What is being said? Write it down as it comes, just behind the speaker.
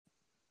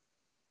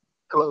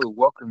Hello,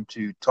 welcome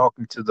to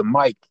Talking to the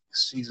Mic,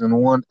 Season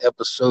 1,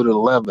 Episode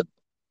 11.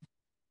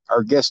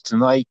 Our guest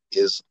tonight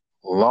is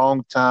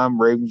longtime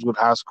Ravenswood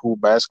High School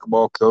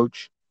basketball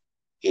coach.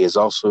 He has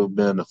also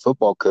been a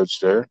football coach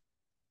there,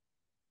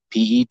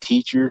 PE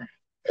teacher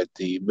at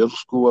the middle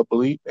school, I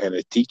believe, and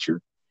a teacher,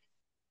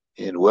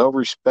 and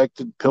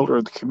well-respected pillar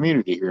of the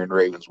community here in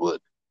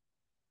Ravenswood.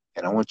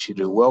 And I want you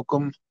to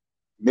welcome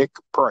Mick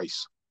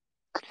Price.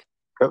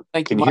 Thank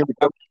you, Can you Mike. hear me,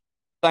 Coach?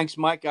 Thanks,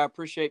 Mike. I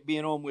appreciate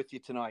being on with you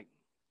tonight.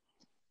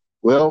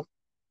 Well,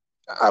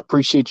 I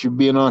appreciate you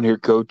being on here,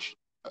 Coach.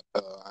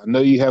 I know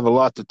you have a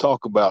lot to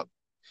talk about,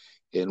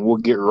 and we'll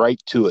get right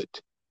to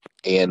it.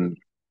 And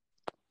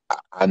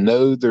I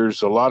know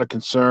there's a lot of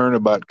concern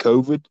about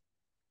COVID,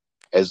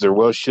 as there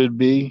well should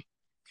be,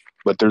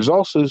 but there's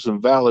also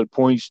some valid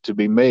points to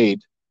be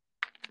made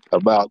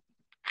about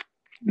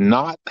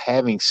not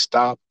having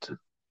stopped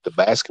the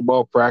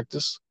basketball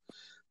practice,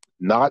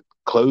 not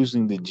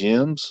closing the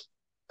gyms.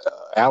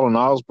 Alan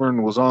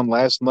Osborne was on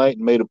last night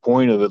and made a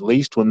point of, at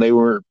least when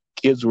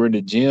kids were in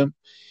the gym,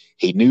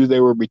 he knew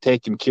they were be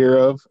taken care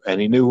of and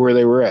he knew where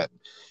they were at.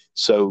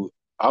 So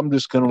I'm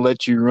just going to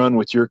let you run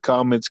with your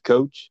comments,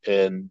 Coach.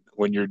 And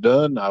when you're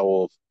done, I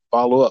will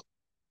follow up.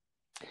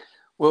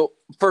 Well,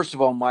 first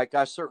of all, Mike,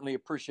 I certainly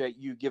appreciate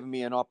you giving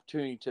me an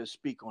opportunity to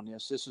speak on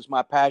this. This is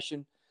my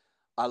passion.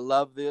 I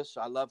love this.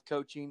 I love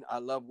coaching. I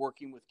love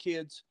working with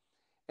kids.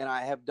 And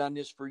I have done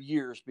this for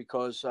years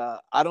because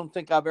I don't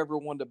think I've ever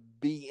wanted to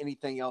be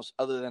anything else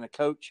other than a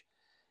coach.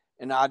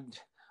 And I'm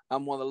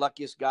one of the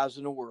luckiest guys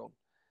in the world.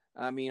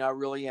 I mean, I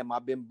really am.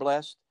 I've been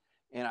blessed,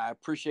 and I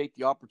appreciate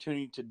the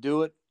opportunity to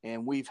do it.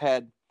 And we've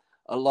had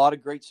a lot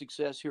of great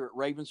success here at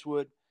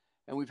Ravenswood,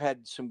 and we've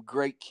had some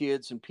great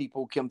kids and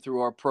people come through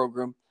our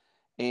program.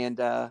 And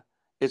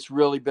it's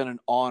really been an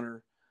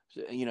honor,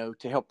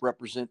 to help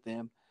represent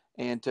them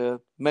and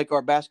to make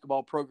our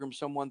basketball program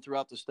someone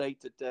throughout the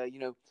state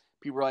that,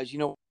 people realize,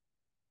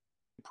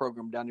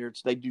 program down there.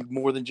 They do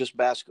more than just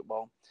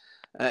basketball.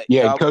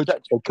 Yeah, I'll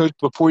Coach,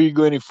 before you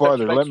go any touch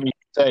farther, let base. me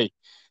say,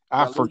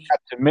 I forgot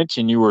to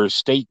mention you were a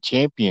state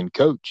champion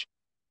coach.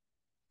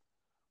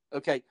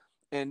 Okay.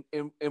 And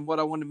what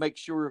I want to make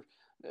sure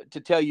to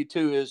tell you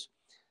too is,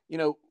 you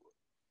know,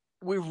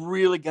 we've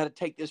really got to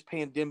take this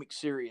pandemic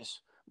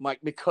serious,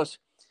 Mike, because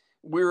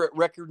we're at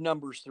record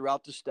numbers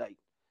throughout the state.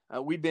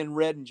 We've been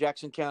red in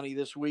Jackson County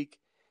this week.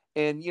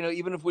 And,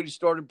 even if we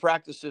started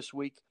practice this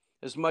week,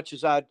 as much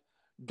as I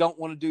don't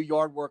want to do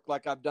yard work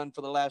like I've done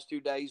for the last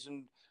 2 days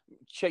and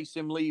chase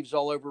them leaves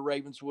all over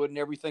Ravenswood and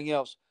everything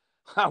else,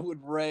 I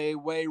would way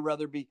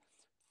rather be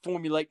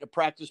formulating a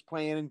practice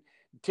plan and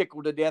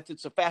tickled to death.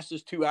 It's the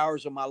fastest 2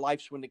 hours of my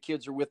life when the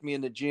kids are with me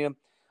in the gym.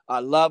 I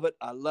love it.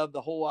 I love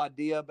the whole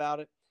idea about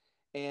it.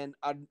 And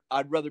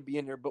I'd rather be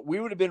in there. But we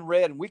would have been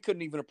red, and we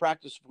couldn't even have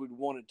practiced if we'd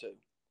wanted to.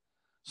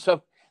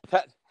 So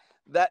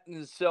that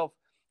in itself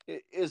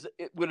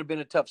it would have been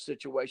a tough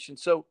situation.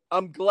 So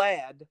I'm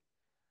glad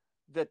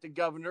that the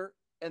governor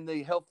and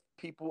the health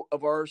people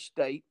of our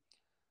state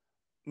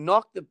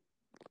knocked the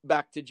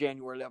back to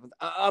January 11th.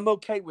 I'm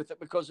okay with it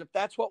because if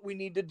that's what we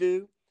need to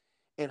do,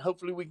 and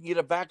hopefully we can get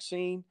a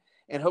vaccine,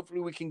 and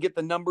hopefully we can get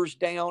the numbers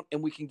down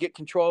and we can get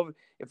control of it.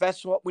 If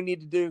that's what we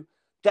need to do,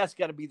 that's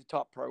got to be the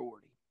top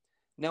priority.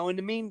 Now, in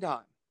the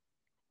meantime,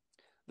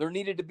 there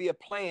needed to be a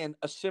plan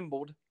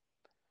assembled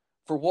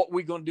for what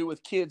we're going to do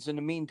with kids in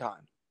the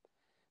meantime,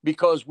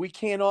 because we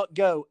cannot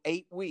go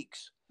 8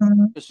 weeks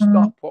to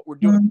stop what we're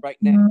doing right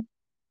now.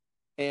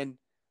 And,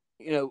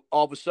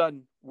 all of a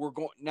sudden you're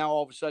going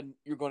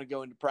to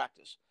go into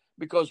practice,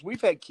 because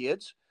we've had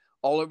kids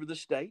all over the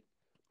state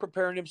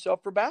preparing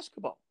themselves for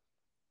basketball,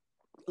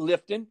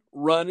 lifting,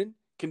 running,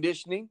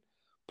 conditioning,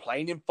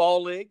 playing in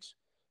fall leagues,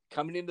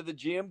 coming into the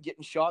gym,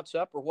 getting shots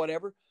up or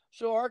whatever.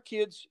 So our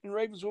kids in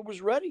Ravenswood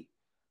was ready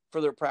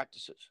for their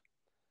practices.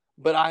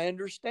 But I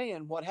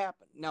understand what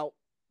happened. Now,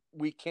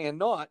 we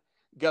cannot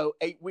go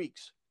 8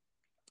 weeks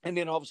and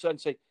then all of a sudden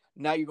say,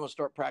 now you're going to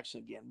start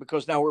practicing again,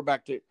 because now we're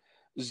back to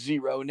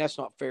zero, and that's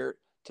not fair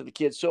to the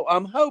kids. So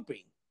I'm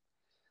hoping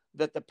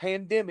that the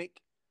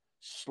pandemic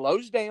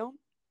slows down,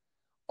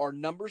 our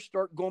numbers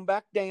start going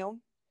back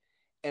down,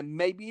 and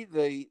maybe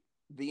the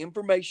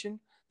information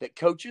that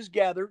coaches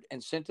gathered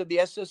and sent to the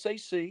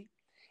SSAC,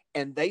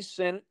 and they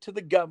sent it to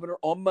the governor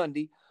on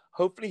Monday,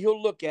 hopefully he'll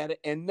look at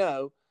it and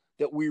know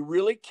that we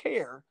really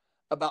care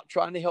about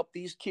trying to help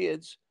these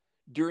kids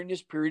during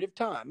this period of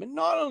time, and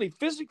not only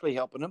physically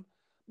helping them,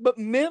 but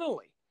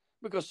mentally,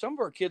 because some of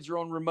our kids are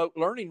on remote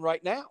learning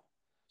right now,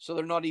 so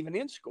they're not even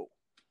in school.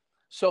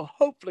 So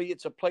hopefully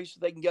it's a place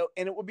they can go,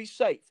 and it will be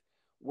safe,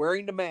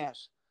 wearing the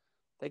mask.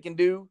 They can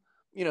do,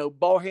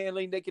 ball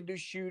handling. They can do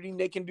shooting.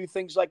 They can do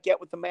things like that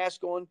with the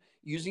mask on,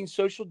 using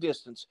social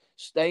distance,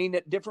 staying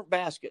at different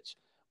baskets.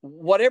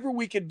 Whatever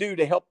we could do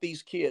to help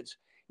these kids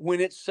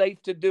when it's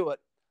safe to do it,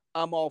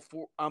 I'm all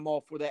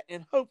for that.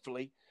 And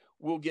hopefully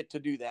we'll get to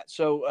do that.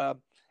 So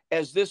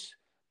as this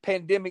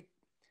pandemic,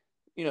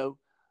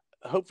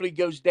 hopefully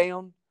goes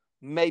down,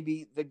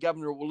 maybe the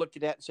governor will look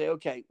at that and say,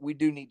 okay, we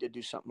do need to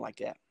do something like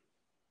that.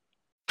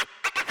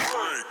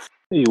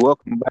 Hey,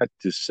 welcome back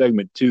to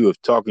segment 2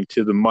 of Talking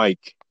to the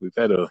Mic. We've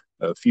had a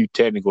few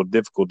technical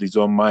difficulties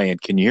on my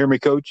end. Can you hear me,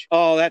 Coach?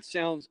 Oh, that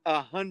sounds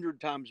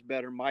 100 times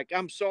better, Mike.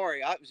 I'm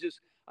sorry. I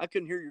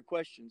couldn't hear your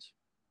questions.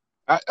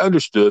 I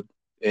understood.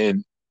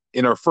 And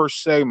in our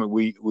first segment,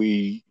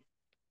 we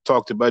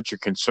talked about your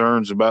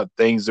concerns about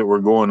things that were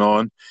going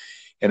on.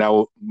 And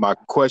my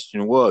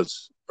question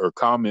was, or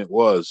comment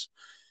was,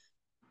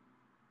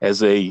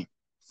 as a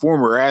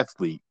former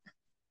athlete,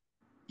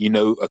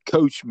 a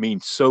coach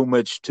means so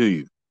much to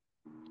you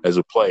as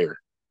a player.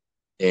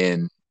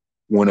 And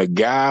when a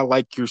guy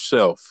like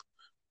yourself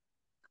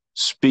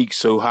speaks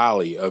so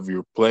highly of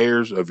your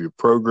players, of your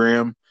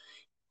program,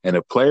 and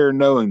a player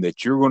knowing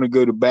that you're going to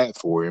go to bat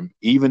for him,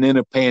 even in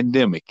a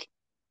pandemic,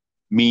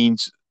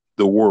 means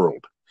the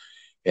world.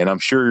 And I'm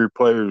sure your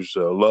players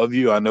love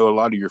you. I know a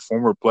lot of your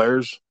former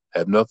players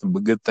have nothing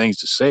but good things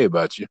to say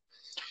about you.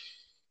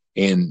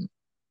 And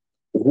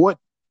what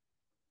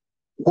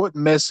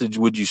message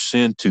would you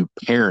send to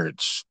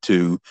parents,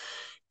 to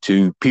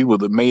people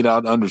that may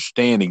not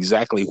understand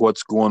exactly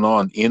what's going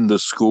on in the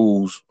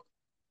schools,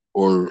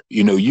 or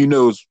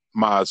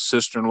my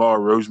sister-in-law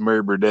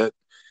Rosemary Burdett,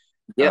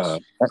 Yes,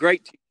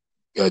 great.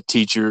 a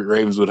teacher at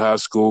Ravenswood High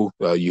School.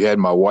 You had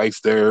my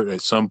wife there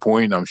at some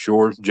point, I'm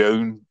sure,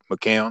 Joan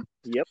McCown.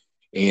 Yep.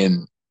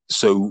 And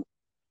so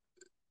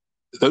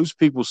those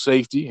people's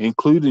safety,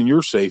 including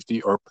your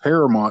safety, are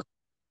paramount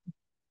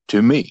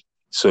to me.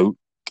 So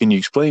can you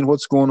explain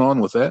what's going on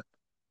with that?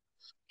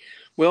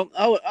 Well,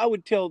 I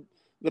would tell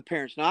the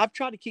parents. Now, I've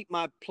tried to keep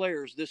my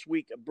players this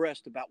week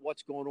abreast about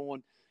what's going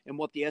on and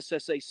what the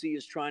SSAC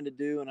is trying to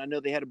do. And I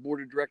know they had a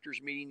board of directors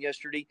meeting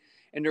yesterday,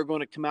 and they're going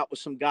to come out with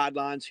some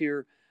guidelines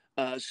here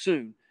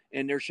soon.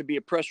 And there should be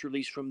a press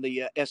release from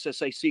the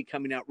SSAC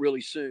coming out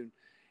really soon.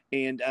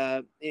 And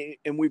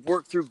we've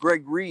worked through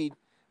Greg Reed,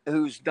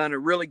 who's done a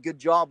really good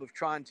job of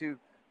trying to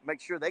make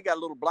sure they got a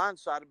little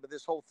blindsided by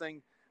this whole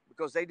thing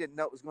because they didn't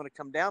know it was going to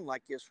come down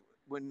like this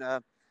when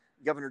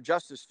Governor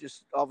Justice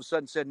just all of a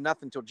sudden said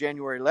nothing until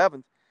January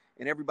 11th,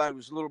 and everybody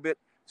was a little bit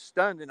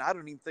stunned, and I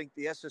don't even think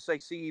the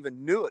SSAC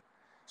even knew it.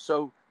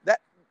 So that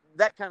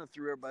kind of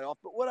threw everybody off.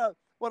 But what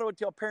I would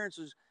tell parents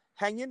is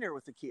hang in there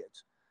with the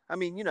kids. I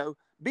mean,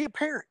 be a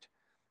parent.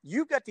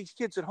 You've got these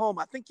kids at home.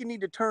 I think you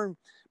need to turn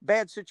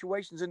bad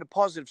situations into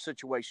positive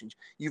situations.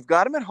 You've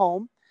got them at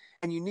home,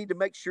 and you need to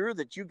make sure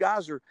that you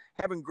guys are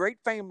having great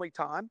family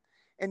time,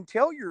 and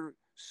tell your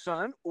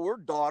son or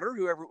daughter,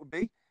 whoever it would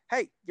be,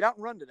 hey, get out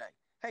and run today.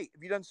 Hey,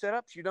 have you done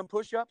setups? You done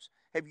push-ups?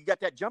 Have you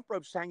got that jump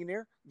ropes hanging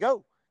there?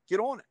 Go, get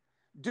on it.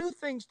 Do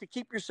things to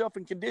keep yourself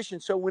in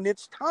condition so when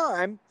it's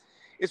time,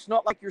 it's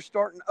not like you're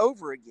starting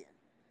over again.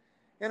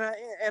 And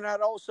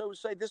I'd also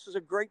say this is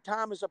a great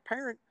time as a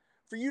parent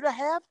for you to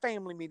have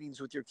family meetings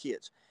with your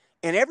kids.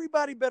 And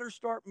everybody better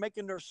start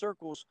making their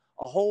circles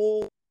a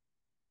whole.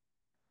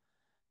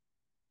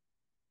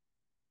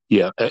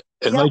 Yeah. Be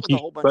out with a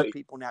whole bunch of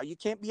people now. You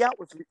can't be out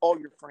with all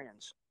your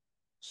friends.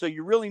 So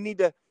you really need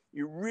to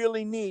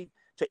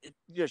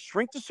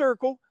shrink the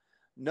circle,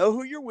 know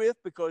who you're with,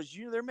 because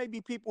there may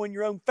be people in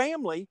your own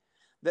family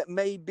that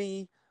may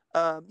be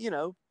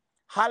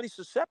highly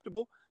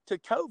susceptible to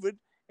COVID,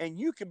 and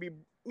you could be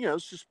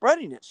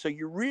spreading it. So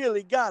you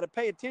really got to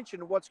pay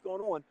attention to what's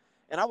going on,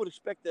 and I would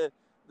expect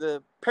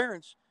the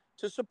parents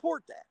to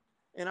support that,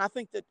 and I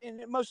think that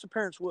most of the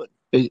parents would.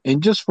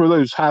 And just for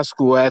those high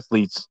school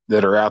athletes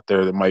that are out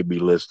there that might be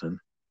listening,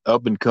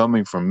 up and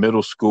coming from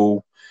middle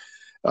school,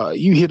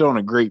 you hit on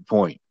a great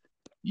point.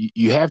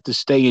 You have to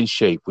stay in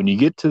shape. When you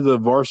get to the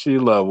varsity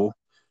level,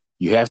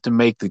 you have to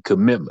make the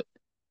commitment.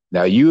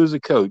 Now, you as a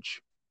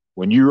coach,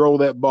 when you roll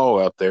that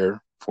ball out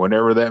there,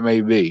 whenever that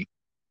may be,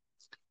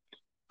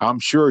 I'm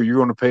sure you're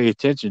going to pay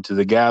attention to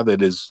the guy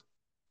that has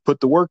put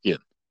the work in.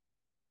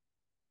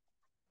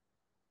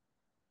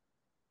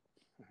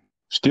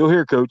 Still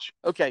here, Coach.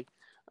 Okay.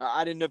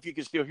 I didn't know if you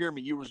could still hear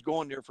me. You was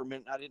going there for a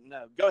minute. I didn't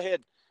know. Go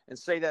ahead and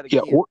say that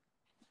again. Yeah.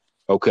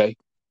 Okay.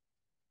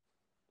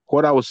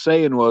 What I was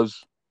saying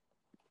was,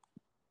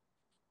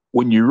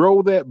 when you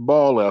roll that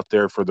ball out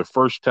there for the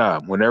first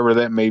time, whenever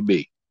that may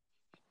be,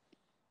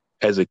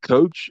 as a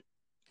coach,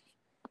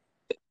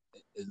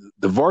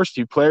 the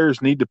varsity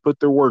players need to put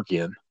their work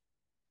in.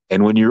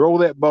 And when you roll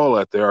that ball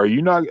out there, are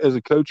you not, as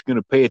a coach, going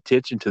to pay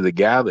attention to the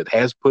guy that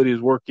has put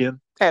his work in?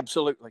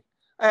 Absolutely.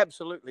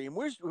 Absolutely. And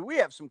we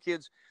have some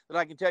kids that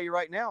I can tell you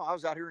right now, I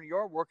was out here in the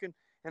yard working,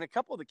 and a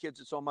couple of the kids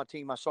that's on my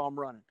team, I saw them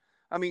running.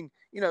 I mean,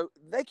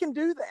 they can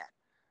do that.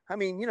 I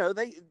mean,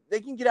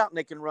 they can get out and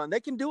they can run. They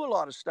can do a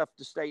lot of stuff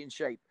to stay in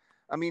shape.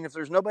 I mean, if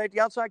there's nobody at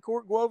the outside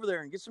court, go over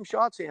there and get some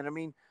shots in. I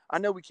mean, I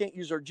know we can't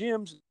use our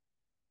gyms.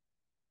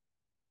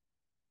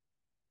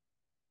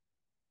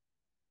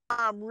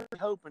 I'm really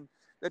hoping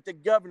that the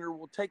governor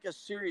will take us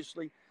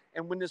seriously,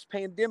 and when this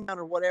pandemic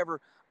or whatever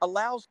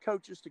allows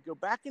coaches to go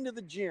back into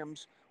the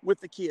gyms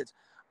with the kids.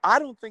 I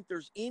don't think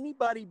there's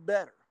anybody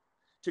better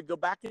to go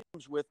back in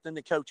gyms with than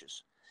the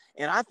coaches.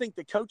 And I think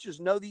the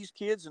coaches know these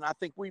kids, and I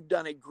think we've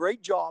done a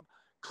great job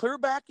clear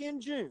back in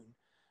June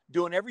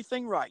doing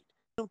everything right.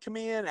 Come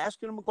in,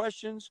 asking them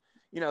questions,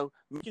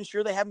 making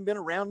sure they haven't been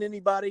around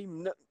anybody,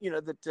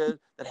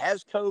 that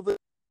has COVID,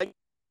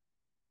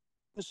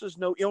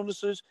 no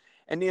illnesses,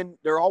 and then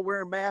they're all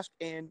wearing masks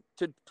and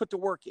to put the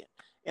work in.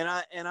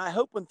 And I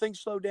hope when things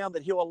slow down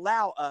that he'll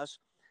allow us,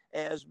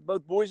 as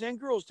both boys and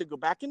girls, to go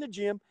back in the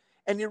gym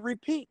and then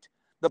repeat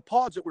the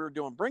pods that we were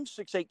doing. Bring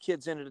 6-8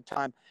 kids in at a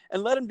time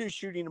and let them do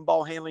shooting and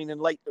ball handling and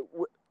like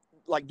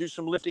do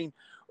some lifting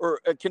or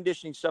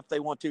conditioning stuff they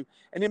want to.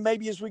 And then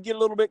maybe as we get a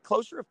little bit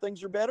closer, if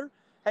things are better,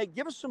 hey,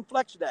 give us some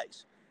flex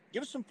days.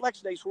 Give us some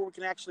flex days where we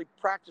can actually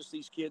practice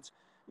these kids,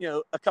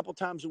 a couple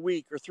times a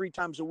week or 3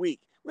 times a week.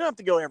 We don't have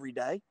to go every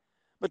day,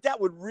 but that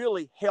would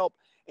really help.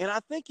 And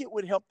I think it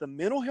would help the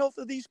mental health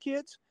of these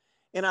kids.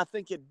 And I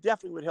think it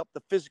definitely would help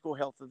the physical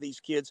health of these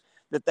kids,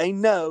 that they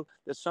know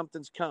that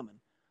something's coming.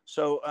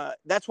 So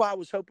that's why I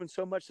was hoping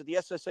so much that the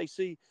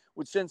SSAC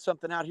would send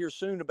something out here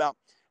soon about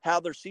how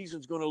their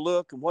season's going to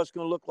look and what's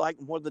going to look like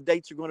and what the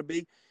dates are going to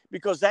be,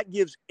 because that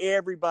gives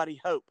everybody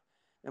hope.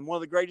 And one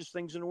of the greatest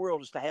things in the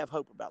world is to have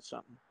hope about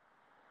something.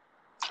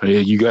 Yeah,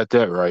 you got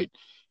that right.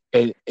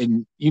 And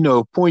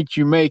a point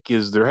you make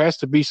is there has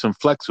to be some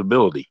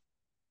flexibility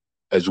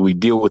as we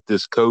deal with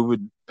this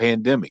COVID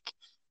pandemic.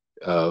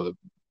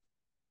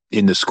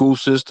 In the school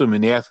system,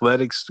 in the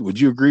athletics. Would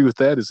you agree with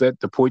that? Is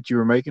that the point you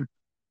were making?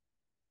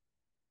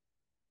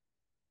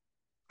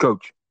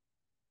 Coach.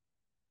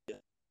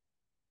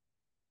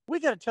 We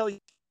got to tell you.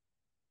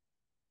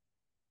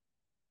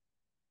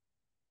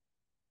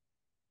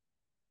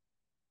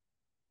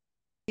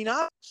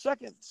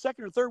 Second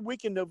or third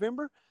week in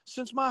November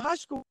since my high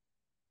school.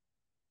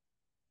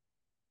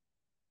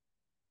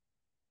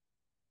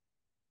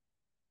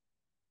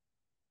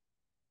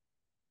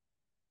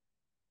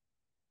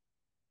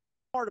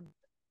 Part of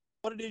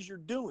what it is you're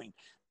doing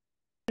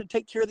to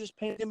take care of this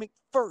pandemic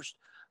first.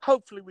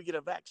 Hopefully we get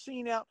a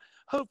vaccine out.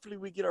 Hopefully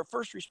we get our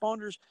first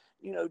responders,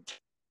 take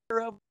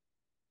care of.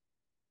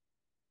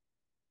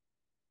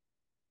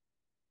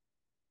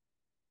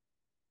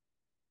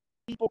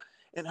 People,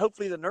 and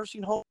hopefully the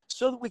nursing home,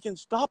 so that we can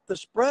stop the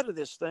spread of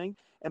this thing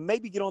and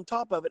maybe get on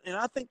top of it. And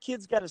I think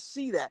kids got to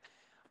see that.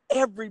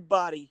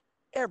 Everybody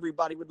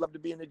would love to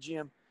be in the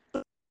gym.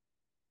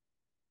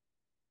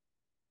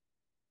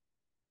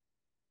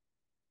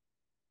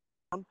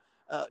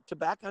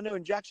 Tobacco. I know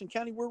in Jackson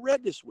County we're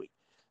red this week,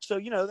 so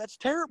that's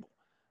terrible.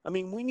 I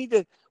mean, we need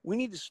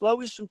to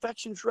slow this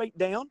infections rate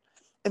down,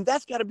 and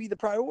that's got to be the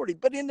priority.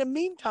 But in the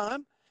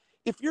meantime,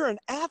 if you're an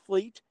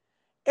athlete,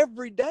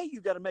 every day you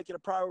got to make it a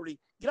priority.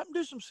 Get up and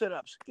do some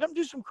sit-ups. Get up and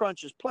do some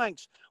crunches,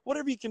 planks,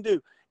 whatever you can do.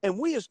 And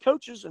we as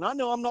coaches, and I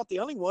know I'm not the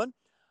only one,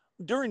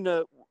 during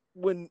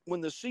when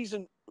the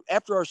season,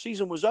 after our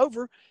season was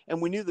over,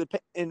 and we knew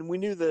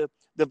the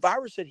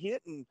virus had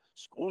hit and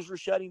schools were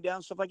shutting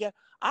down, stuff like that,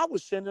 I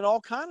was sending all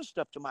kind of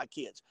stuff to my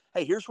kids.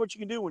 Hey, here's what you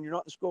can do when you're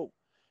not in school.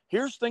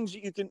 Here's things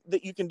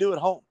that you can do at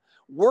home.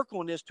 Work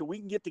on this till we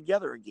can get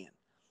together again.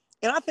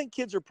 And I think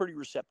kids are pretty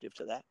receptive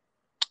to that.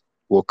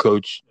 Well,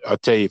 Coach, I'll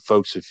tell you,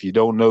 folks, if you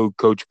don't know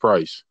Coach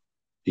Price,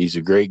 he's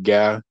a great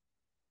guy,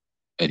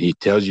 and he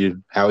tells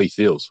you how he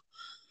feels.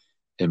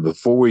 And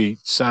before we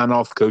sign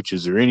off, Coach,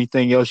 is there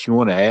anything else you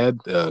want to add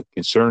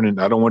concerning?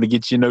 I don't want to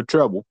get you in no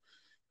trouble,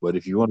 but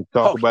if you want to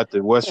talk about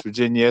the West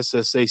Virginia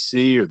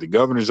SSAC or the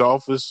governor's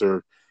office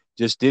or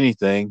just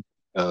anything.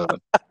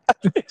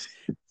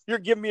 You're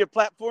giving me a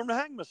platform to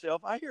hang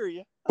myself. I hear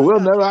you.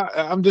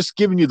 I'm just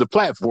giving you the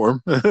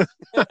platform. But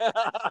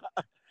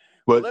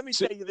let me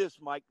tell you this,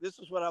 Mike. This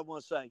is what I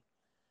want to say.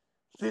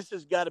 This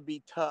has got to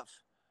be tough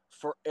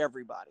for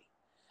everybody.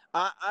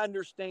 I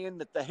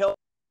understand that the health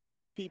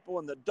people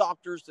and the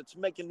doctors that's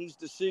making these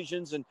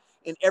decisions, and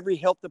in every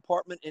health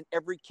department in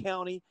every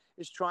county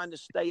is trying to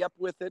stay up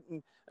with it.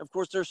 And of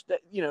course,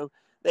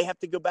 they have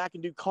to go back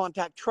and do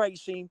contact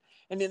tracing,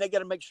 and then they got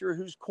to make sure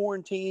who's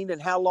quarantined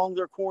and how long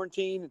they're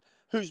quarantined and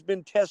who's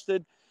been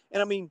tested.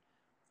 And I mean,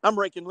 I'm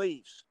raking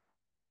leaves.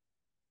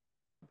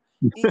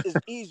 It's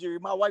easier.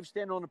 My wife's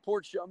standing on the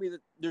porch showing me that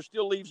there's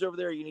still leaves over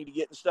there you need to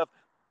get and stuff.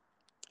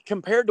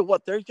 Compared to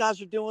what those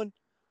guys are doing,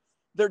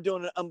 they're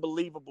doing an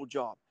unbelievable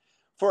job.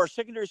 For our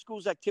Secondary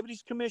Schools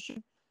Activities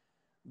Commission,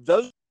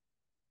 those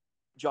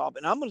job,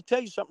 and I'm going to tell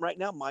you something right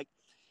now, Mike,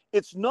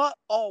 it's not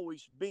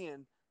always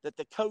been that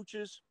the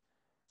coaches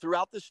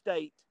throughout the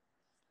state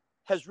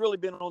has really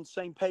been on the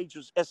same page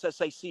as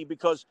SSAC,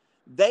 because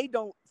they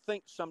don't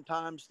think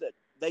sometimes that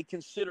they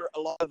consider a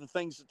lot of the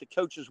things that the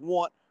coaches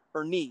want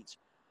or needs.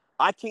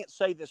 I can't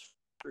say this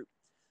group.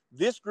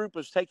 This group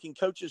is taking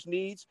coaches'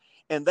 needs,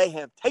 and they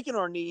have taken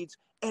our needs,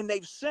 and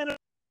they've sent it.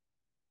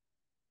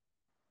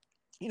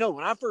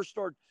 When I first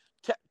started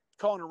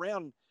calling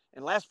around,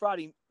 and last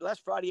Friday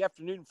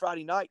afternoon,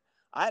 Friday night,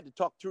 I had to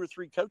talk 2 or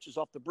 3 coaches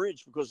off the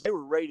bridge because they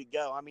were ready to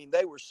go. I mean,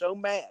 they were so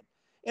mad,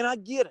 and I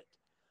get it.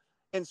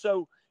 And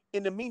so,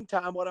 in the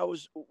meantime, what I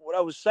was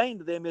saying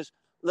to them is,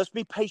 let's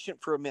be patient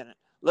for a minute.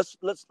 Let's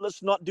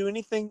not do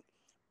anything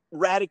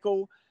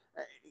radical.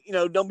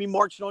 Don't be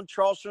marching on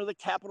Charleston or the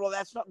Capitol.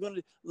 That's not going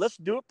to. Let's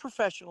do it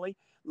professionally.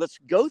 Let's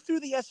go through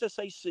the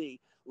SSAC.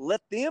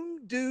 Let them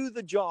do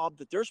the job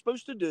that they're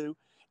supposed to do,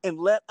 and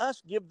let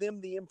us give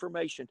them the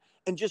information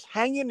and just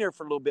hang in there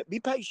for a little bit. Be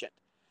patient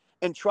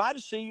and try to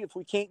see if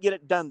we can't get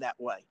it done that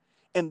way.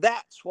 And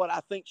that's what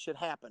I think should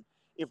happen.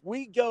 If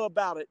we go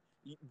about it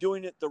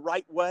doing it the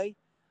right way,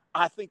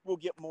 I think we'll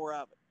get more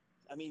of it.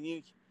 I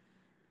mean,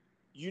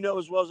 you know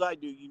as well as I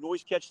do, you can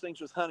always catch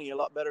things with honey a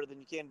lot better than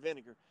you can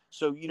vinegar.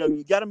 So,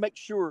 you got to make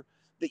sure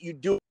that you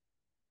do.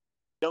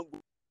 Don't.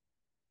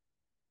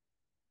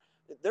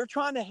 They're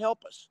trying to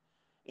help us.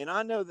 And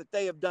I know that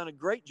they have done a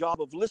great job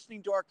of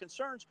listening to our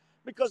concerns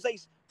because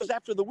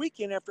after the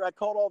weekend, after I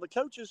called all the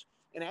coaches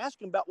and asked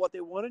them about what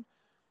they wanted,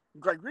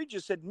 Greg Reed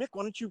just said, Mick,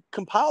 why don't you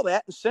compile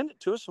that and send it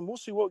to us and we'll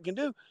see what we can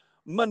do.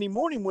 Monday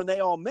morning when they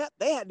all met,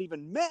 they hadn't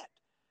even met.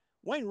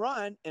 Wayne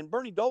Ryan and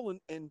Bernie Dolan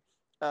and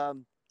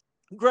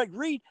Greg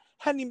Reed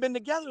hadn't even been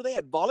together. They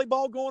had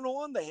volleyball going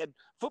on. They had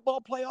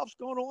football playoffs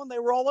going on. They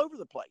were all over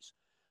the place.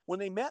 When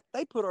they met,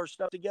 they put our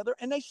stuff together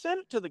and they sent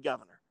it to the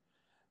governor.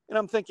 And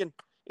I'm thinking,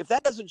 if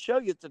that doesn't show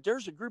you that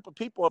there's a group of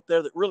people up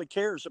there that really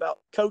cares about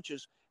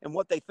coaches and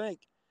what they think,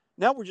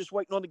 now we're just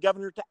waiting on the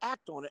governor to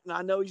act on it. And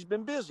I know he's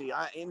been busy.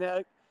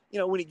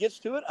 When he gets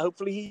to it,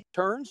 hopefully he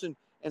turns and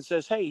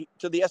says, hey,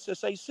 to the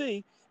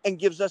SSAC and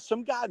gives us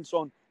some guidance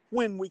on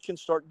when we can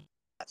start doing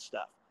that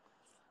stuff.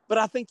 But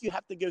I think you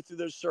have to go through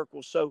those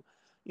circles. So,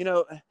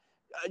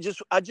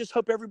 I just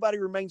hope everybody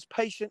remains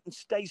patient and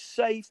stays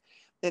safe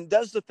and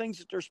does the things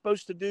that they're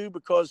supposed to do,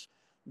 because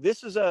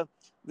this is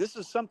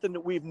something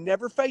that we've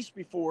never faced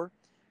before,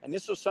 and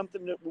this is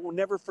something that we'll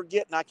never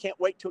forget. And I can't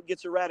wait till it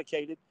gets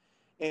eradicated,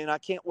 and I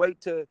can't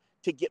wait to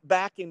get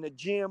back in the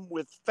gym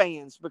with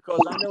fans, because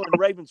I know in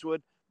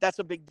Ravenswood that's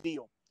a big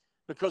deal,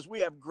 because we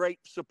have great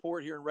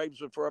support here in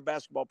Ravenswood for our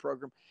basketball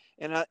program,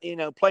 and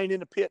playing in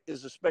the pit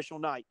is a special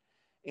night,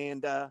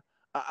 and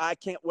I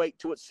can't wait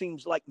till it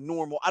seems like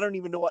normal. I don't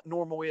even know what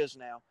normal is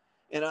now,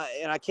 and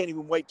I can't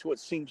even wait till it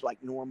seems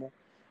like normal.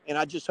 And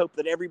I just hope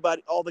that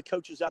everybody, all the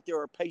coaches out there,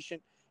 are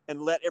patient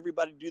and let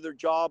everybody do their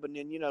job. And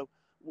then,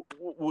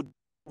 we'll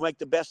make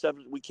the best of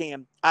it we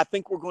can. I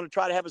think we're going to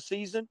try to have a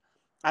season.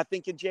 I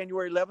think in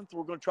January 11th,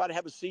 we're going to try to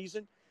have a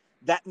season.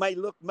 That may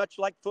look much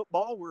like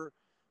football where,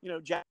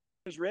 Jack's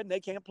red and they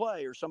can't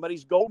play, or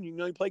somebody's gold and you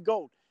can only play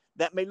gold.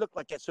 That may look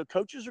like that. So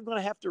coaches are going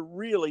to have to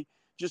really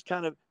just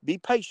kind of be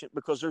patient,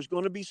 because there's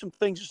going to be some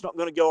things that's not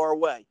going to go our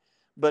way.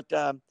 But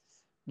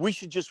we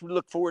should just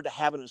look forward to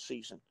having a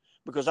season,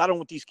 because I don't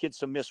want these kids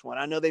to miss one.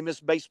 I know they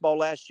missed baseball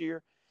last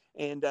year,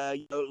 and a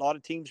lot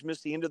of teams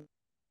missed the end of.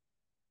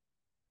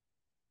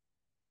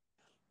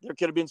 There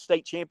could have been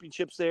state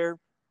championships there.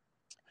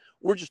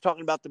 We're just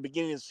talking about the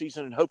beginning of the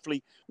season, and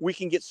hopefully we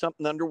can get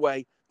something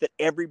underway that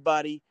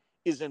everybody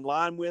is in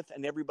line with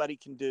and everybody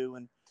can do.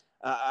 And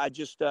I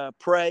just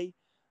pray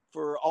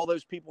for all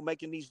those people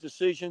making these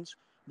decisions,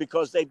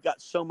 because they've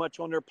got so much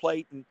on their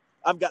plate. And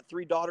I've got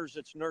 3 daughters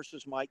that's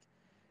nurses, Mike,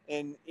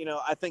 and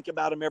I think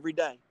about them every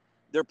day.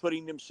 They're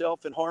putting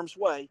themselves in harm's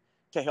way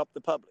to help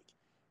the public.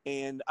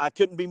 And I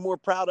couldn't be more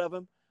proud of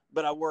them,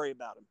 but I worry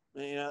about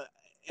them.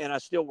 And I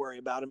still worry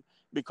about them,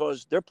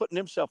 because they're putting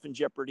themselves in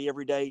jeopardy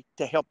every day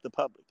to help the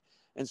public.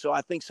 And so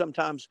I think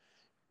sometimes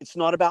it's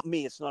not about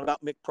me. It's not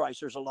about Mick Price.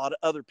 There's a lot of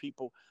other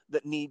people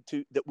that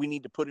we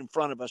need to put in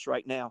front of us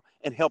right now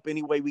and help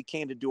any way we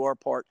can to do our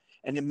part.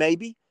 And then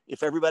maybe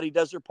if everybody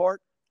does their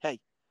part, hey,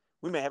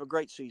 we may have a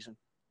great season.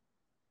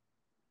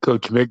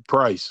 Coach Mick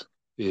Price,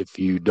 if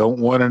you don't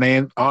want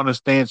an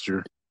honest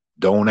answer,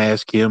 don't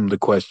ask him the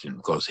question,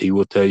 because he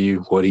will tell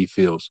you what he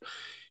feels.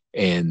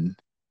 And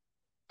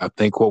I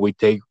think what we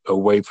take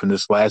away from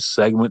this last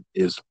segment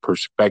is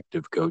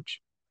perspective,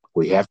 Coach.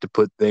 We have to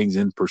put things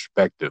in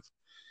perspective.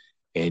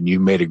 And you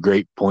made a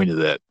great point of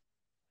that.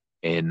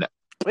 And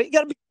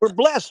we're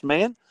blessed,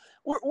 man.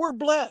 We're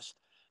blessed.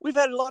 We've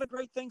had a lot of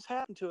great things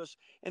happen to us.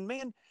 And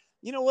man,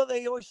 you know what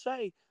they always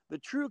say? The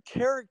true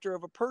character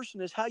of a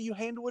person is how you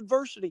handle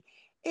adversity.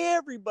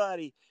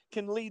 Everybody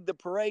can lead the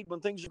parade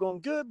when things are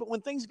going good, but when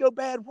things go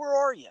bad, where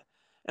are you?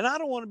 And I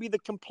don't want to be the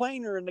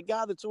complainer and the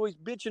guy that's always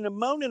bitching and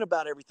moaning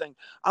about everything.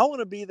 I want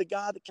to be the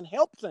guy that can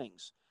help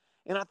things.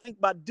 And I think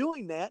by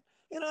doing that,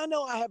 and I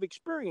know I have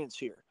experience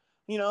here.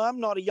 I'm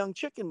not a young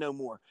chicken no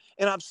more.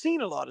 And I've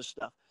seen a lot of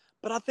stuff.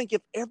 But I think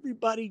if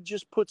everybody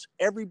just puts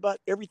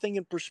everything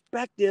in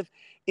perspective,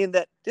 in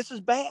that this is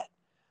bad,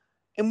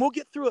 and we'll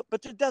get through it.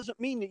 But that doesn't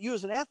mean that you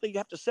as an athlete, you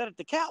have to sit at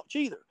the couch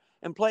either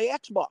and play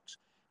Xbox.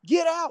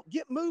 Get out,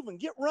 get moving,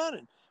 get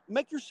running,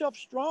 make yourself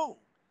strong.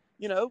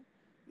 You don't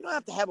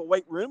have to have a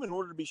weight room in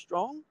order to be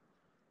strong.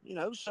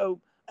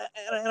 So,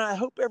 and I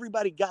hope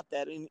everybody got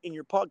that in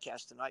your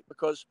podcast tonight,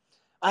 because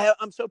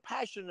I'm so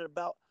passionate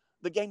about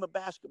the game of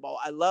basketball.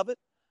 I love it.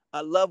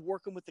 I love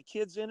working with the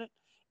kids in it.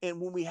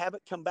 And when we have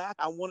it come back,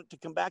 I want it to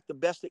come back the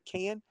best it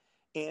can.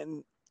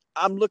 And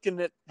I'm looking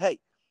at, hey,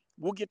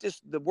 we'll get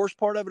the worst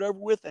part of it over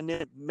with, and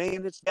then,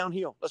 man, it's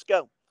downhill. Let's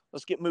go.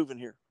 Let's get moving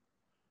here.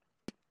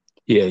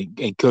 Yeah,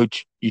 and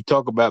Coach, you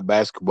talk about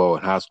basketball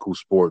and high school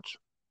sports.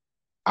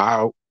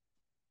 I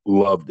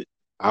loved it.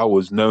 I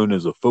was known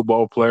as a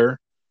football player,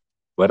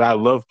 but I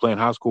loved playing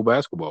high school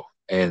basketball.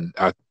 And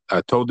I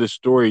told this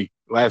story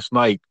last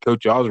night.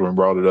 Coach Osborne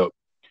brought it up.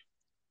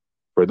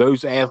 for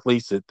those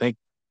athletes that think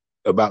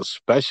about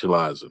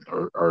specializing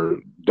or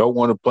don't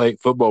want to play,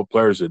 football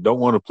players that don't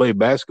want to play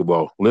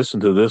basketball, listen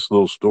to this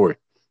little story.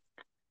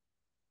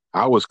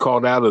 I was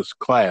called out of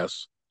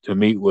class to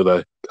meet with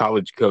a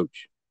college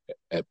coach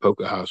at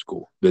Poca High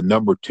School, the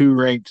number 2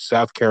 ranked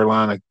South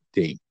Carolina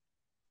team.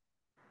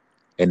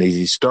 And as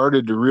he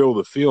started to reel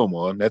the film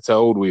on, that's how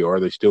old we are.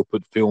 They still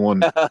put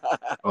film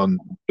on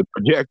the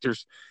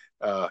projectors.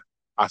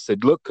 I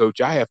said, "Look,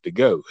 coach, I have to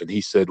go." And he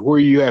said, "Where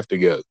do you have to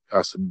go?"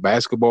 I said,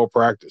 "Basketball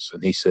practice."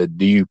 And he said,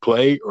 "Do you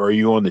play or are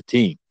you on the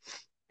team?"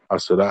 I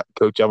said,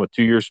 "Coach, I'm a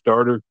 2-year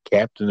starter,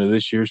 captain of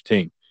this year's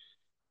team."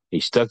 He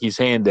stuck his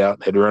hand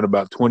out, had run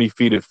about 20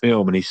 feet of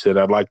film, and he said,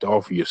 "I'd like to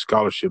offer you a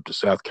scholarship to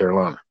South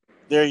Carolina."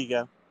 There you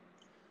go.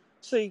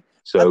 See,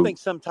 I So, think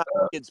sometimes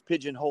kids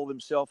pigeonhole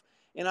themselves,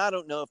 and I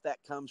don't know if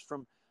that comes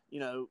from,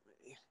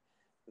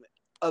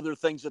 other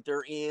things that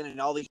they're in and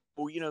all these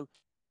people,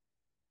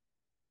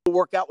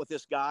 work out with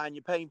this guy and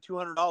you pay him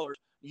 $200.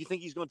 You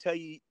think he's going to tell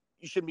you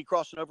you shouldn't be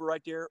crossing over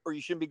right there, or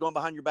you shouldn't be going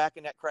behind your back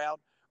in that crowd,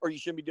 or you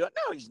shouldn't be doing it?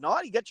 No, he's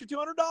not. He got your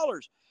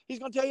 $200. He's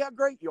going to tell you how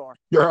great you are.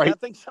 you're right. And I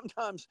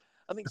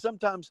think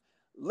sometimes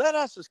let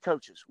us as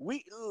coaches,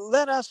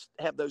 let us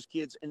have those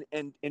kids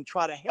and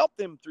try to help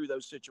them through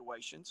those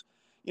situations,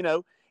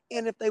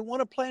 and if they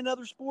want to play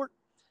another sport,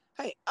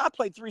 hey, I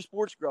played 3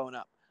 sports growing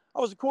up. I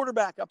was a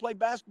quarterback. I played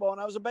basketball,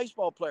 and I was a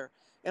baseball player.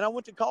 And I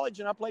went to college,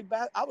 and I played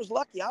I was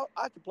lucky.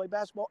 I could play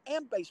basketball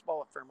and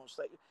baseball at Fairmont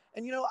State.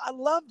 And, I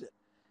loved it.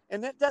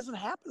 And that doesn't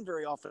happen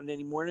very often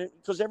anymore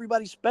because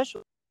everybody's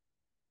special.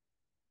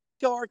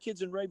 Tell our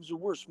kids in Ravenswood,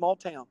 we're a small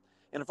town.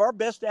 And if our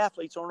best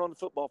athletes aren't on the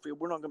football field,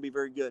 we're not going to be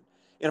very good.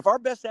 And if our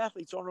best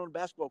athletes aren't on the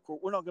basketball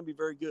court, we're not going to be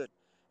very good.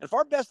 And if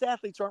our best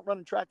athletes aren't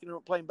running track and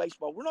aren't playing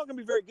baseball, we're not going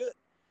to be very good.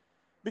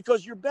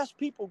 Because your best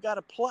people got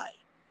to play.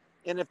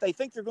 And if they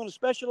think they're going to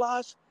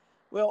specialize,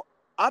 well,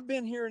 I've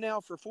been here now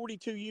for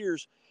 42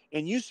 years,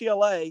 and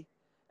UCLA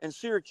and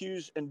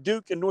Syracuse and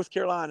Duke and North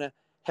Carolina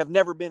have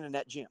never been in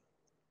that gym.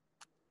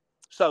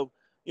 So,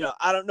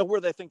 I don't know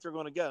where they think they're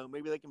going to go.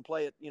 Maybe they can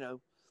play at,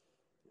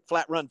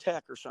 Flat Run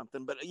Tech or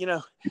something. But,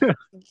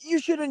 you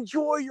should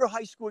enjoy your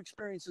high school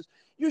experiences.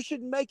 You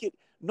should make it.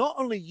 Not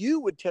only you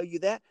would tell you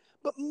that,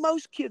 but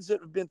most kids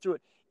that have been through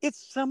it.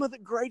 It's some of the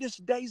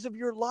greatest days of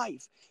your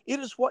life.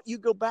 It is what you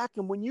go back,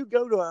 and when you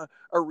go to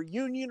a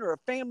reunion or a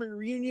family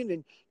reunion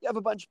and you have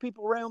a bunch of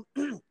people around,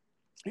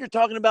 you're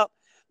talking about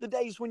the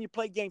days when you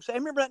played games. Say,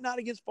 remember that night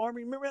against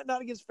Farming? Remember that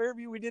night against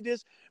Fairview? We did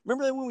this.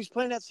 Remember that when we was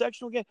playing that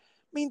sectional game?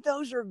 I mean,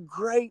 those are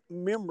great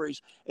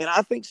memories. And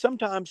I think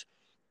sometimes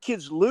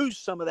kids lose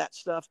some of that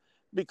stuff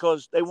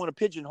because they want to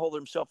pigeonhole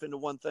themselves into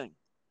one thing.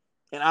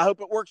 And I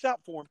hope it works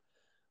out for them,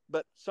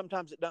 but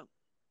sometimes it don't.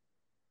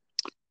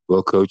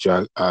 Well, Coach,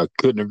 I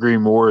couldn't agree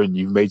more, and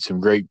you've made some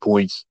great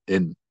points.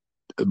 And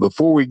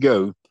before we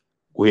go,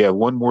 we have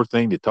one more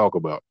thing to talk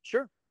about.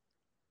 Sure.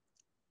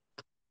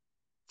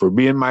 For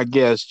being my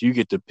guest, you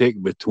get to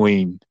pick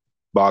between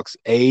box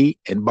A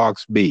and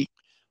box B.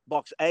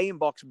 Box A and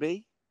box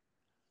B?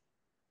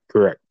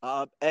 Correct.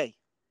 A.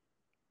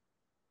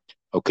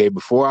 Okay,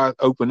 before I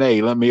open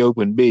A, let me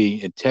open B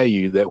and tell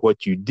you that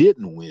what you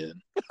didn't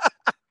win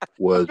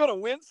was... I'm going to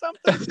win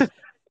something?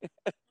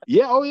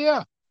 Yeah, oh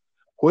yeah.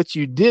 What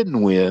you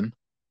didn't win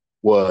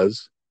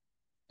was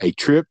a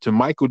trip to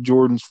Michael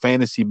Jordan's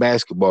fantasy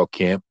basketball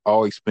camp,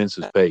 all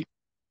expenses paid.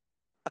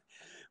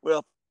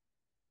 Well,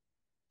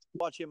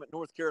 watch him at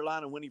North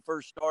Carolina when he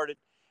first started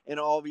and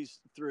always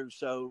through.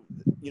 So,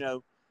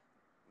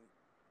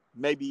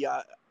 maybe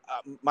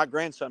my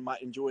grandson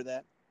might enjoy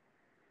that.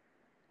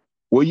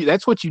 Well,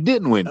 that's what you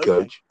didn't win, okay.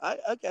 Coach.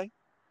 Okay.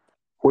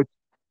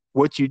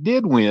 What you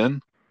did win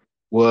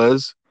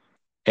was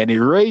an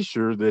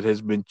eraser that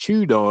has been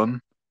chewed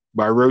on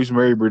by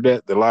Rosemary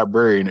Burdett, the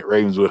librarian at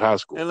Ravenswood High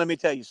School. And let me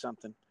tell you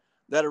something.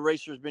 That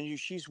eraser has been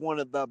used. She's one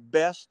of the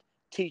best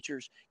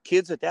teachers.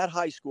 Kids at that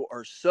high school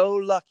are so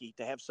lucky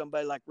to have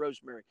somebody like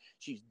Rosemary.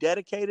 She's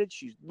dedicated.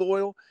 She's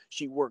loyal.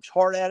 She works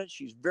hard at it.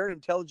 She's a very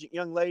intelligent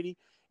young lady.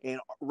 And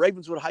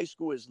Ravenswood High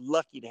School is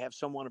lucky to have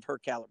someone of her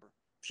caliber.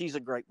 She's a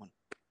great one.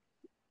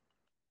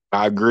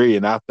 I agree,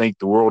 and I think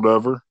the world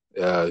of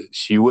her.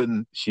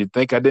 She'd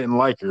think I didn't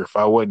like her if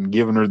I wasn't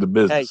giving her the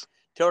business. Hey,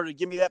 tell her to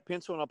give me that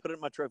pencil and I'll put it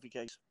in my trophy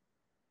case.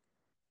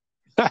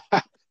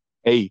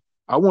 Hey,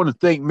 I want to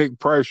thank Mick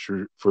Price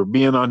for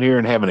being on here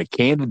and having a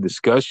candid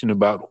discussion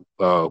about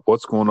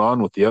what's going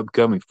on with the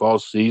upcoming fall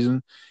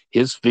season,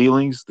 his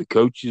feelings, the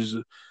coaches'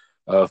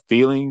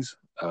 feelings,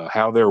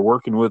 how they're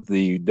working with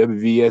the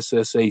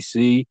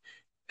WVSSAC,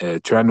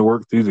 trying to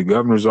work through the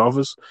governor's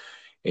office.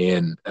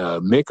 And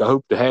Mick, I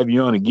hope to have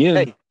you on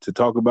again to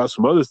talk about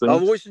some other things.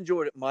 I've always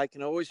enjoyed it, Mike,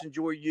 and I always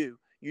enjoy you.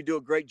 You do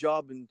a great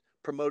job in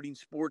promoting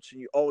sports,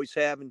 and you always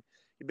have, and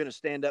you've been a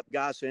stand-up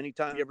guy, so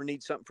anytime you ever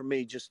need something from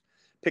me, just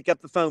pick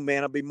up the phone,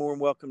 man. I'll be more than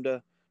welcome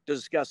to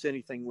discuss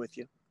anything with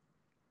you.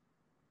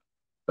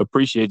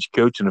 Appreciate you,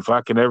 Coach, and if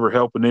I can ever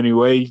help in any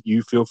way,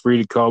 you feel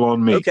free to call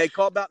on me. Okay,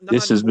 call about 9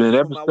 This has been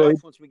episode. My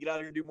wife wants me to get out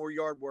here and do more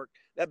yard work.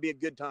 That'd be a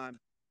good time.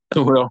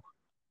 Well,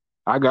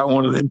 I got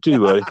one of them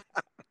too, buddy.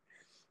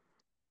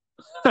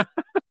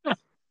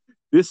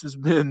 This has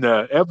been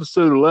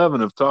episode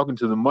 11 of Talking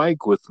to the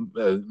Mic with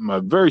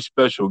my very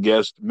special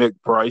guest, Mick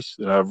Price.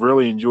 And I've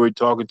really enjoyed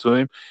talking to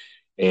him.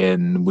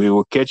 And we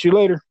will catch you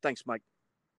later. Thanks, Mike.